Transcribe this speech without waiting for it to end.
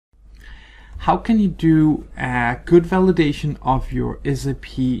how can you do a good validation of your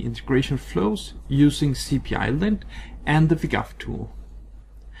SAP integration flows using CPIlint and the Figaf tool?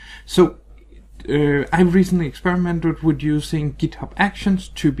 So I've recently experimented with using Github Actions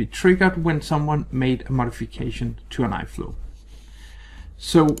to be triggered when someone made a modification to an iFlow.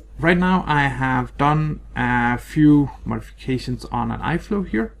 So right now I have done a few modifications on an iFlow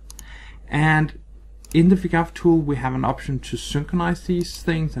here, and in the Figaf tool we have an option to synchronize these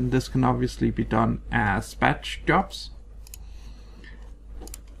things, and this can obviously be done as batch jobs.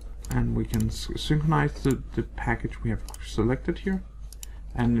 And we can synchronize the package we have selected here.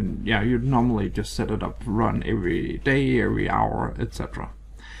 And yeah, you'd normally just set it up, run every day, every hour, etc.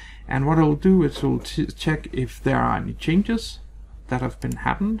 And what it'll do is it'll check if there are any changes that have been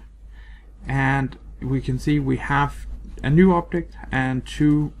happened. And we can see we have a new object and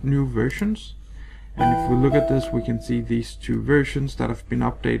 2 new versions. And if we look at this, we can see these 2 versions that have been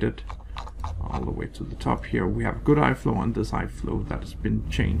updated all the way to the top here. We have good iFlow and this iFlow that has been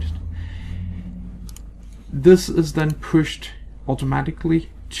changed. This is then pushed automatically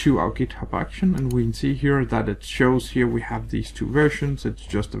to our GitHub action, and we can see here that it shows here we have these 2 versions. It's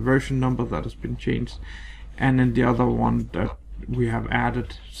just a version number that has been changed, and in the other one that we have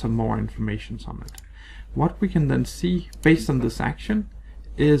added some more information on it. What we can then see based on this action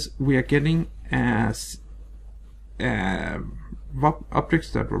is we are getting objects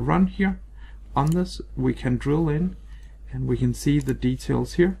that will run here. On this we can drill in and we can see the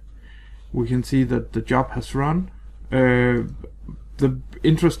details here. We can see that the job has run. The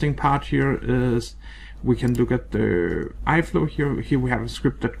interesting part here is we can look at the iFlow here. Here we have a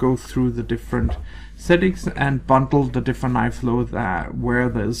script that goes through the different settings and bundle the different iFlow where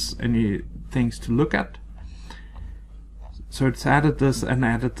there's any things to look at. So it's added this and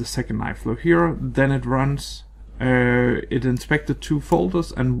added the second iFlow here. Then it runs. It inspected 2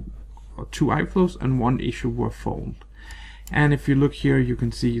 folders and 2 iFlows, and 1 issue were found. And if you look here, you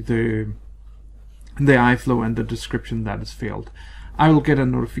can see the iFlow and the description that is failed. I will get a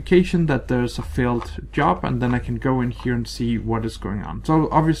notification that there's a failed job, and then I can go in here and see what is going on. So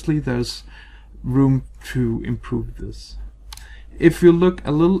obviously there's room to improve this. If you look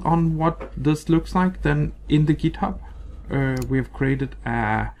a little on what this looks like, then in the GitHub we have created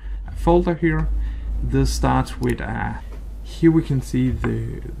a folder here. This starts with here we can see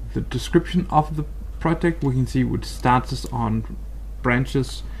the description of the project. We can see what starts on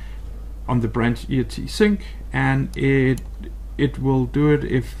branches on the branch ERT sync, and it will do it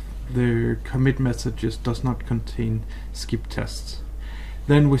if the commit messages does not contain skip tests.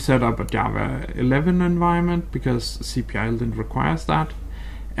 Then we set up a Java 11 environment because CPIlint requires that,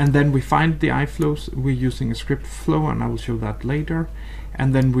 and then we find the iFlows. We're using a script flow, and I will show that later.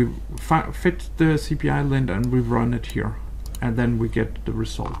 And then we fit the CPIlint and we run it here, and then we get the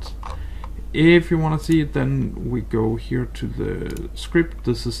results. If you want to see it, then we go here to the script.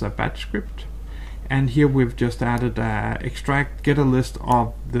 This is a batch script, and here we've just added extract, get a list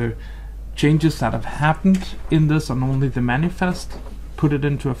of the changes that have happened in this and only the manifest, put it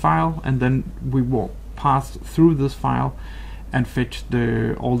into a file, and then we will pass through this file and fetch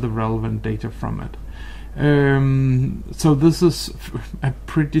all the relevant data from it. So this is a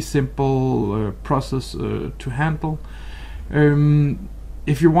pretty simple process to handle.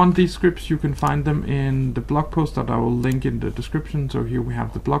 If you want these scripts, you can find them in the blog post that I will link in the description. So here we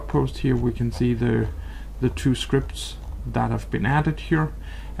have the blog post. Here we can see the 2 scripts that have been added here,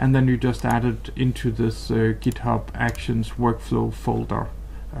 and then you just add it into this GitHub Actions workflow folder,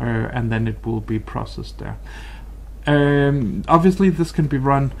 and then it will be processed there. Obviously this can be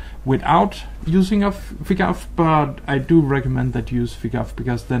run without using of Figaf, but I do recommend that you use Figaf,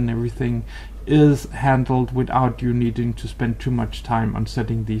 because then everything is handled without you needing to spend too much time on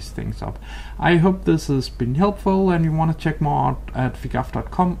setting these things up. I hope this has been helpful, and you want to check more out at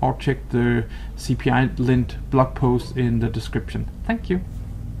figaf.com or check the CPIlint blog post in the description. Thank you.